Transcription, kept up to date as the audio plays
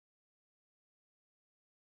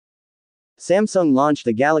Samsung launched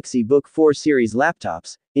the Galaxy Book 4 series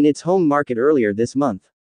laptops in its home market earlier this month.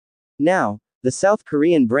 Now, the South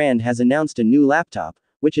Korean brand has announced a new laptop,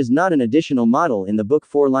 which is not an additional model in the Book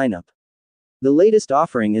 4 lineup. The latest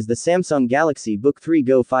offering is the Samsung Galaxy Book 3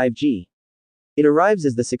 Go 5G. It arrives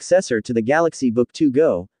as the successor to the Galaxy Book 2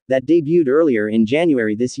 Go, that debuted earlier in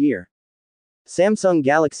January this year. Samsung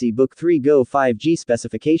Galaxy Book 3 Go 5G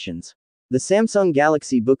specifications. The Samsung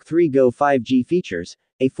Galaxy Book 3 Go 5G features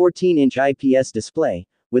a 14-inch IPS display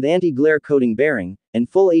with anti-glare coating bearing and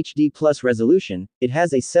full HD Plus resolution. It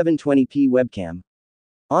has a 720p webcam.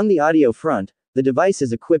 On the audio front, the device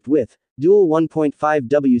is equipped with dual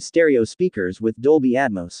 1.5W stereo speakers with Dolby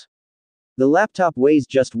Atmos. The laptop weighs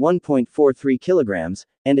just 1.43 kilograms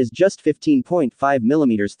and is just 15.5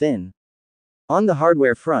 millimeters thin. On the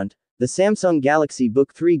hardware front, the Samsung Galaxy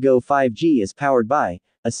Book 3 Go 5G is powered by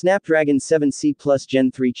a Snapdragon 7C Plus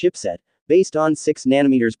Gen 3 chipset, based on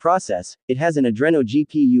 6nm process. It has an Adreno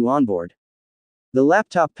GPU onboard. The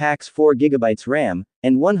laptop packs 4GB RAM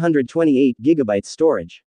and 128GB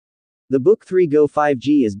storage. The Book 3 Go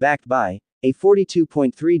 5G is backed by a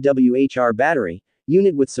 42.3 Wh battery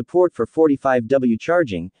unit with support for 45W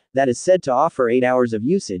charging that is said to offer 8 hours of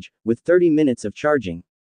usage, with 30 minutes of charging.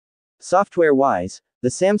 Software-wise, the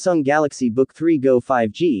Samsung Galaxy Book 3 Go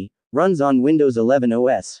 5G runs on Windows 11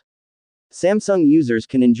 OS. Samsung users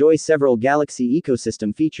can enjoy several Galaxy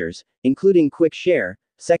ecosystem features, including Quick Share,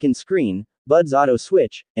 Second Screen, Buds Auto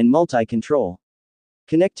Switch, and Multi-Control.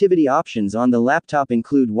 Connectivity options on the laptop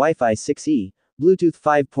include Wi-Fi 6E, Bluetooth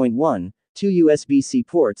 5.1, 2 USB-C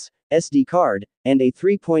ports, SD card, and a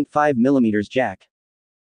 3.5mm jack.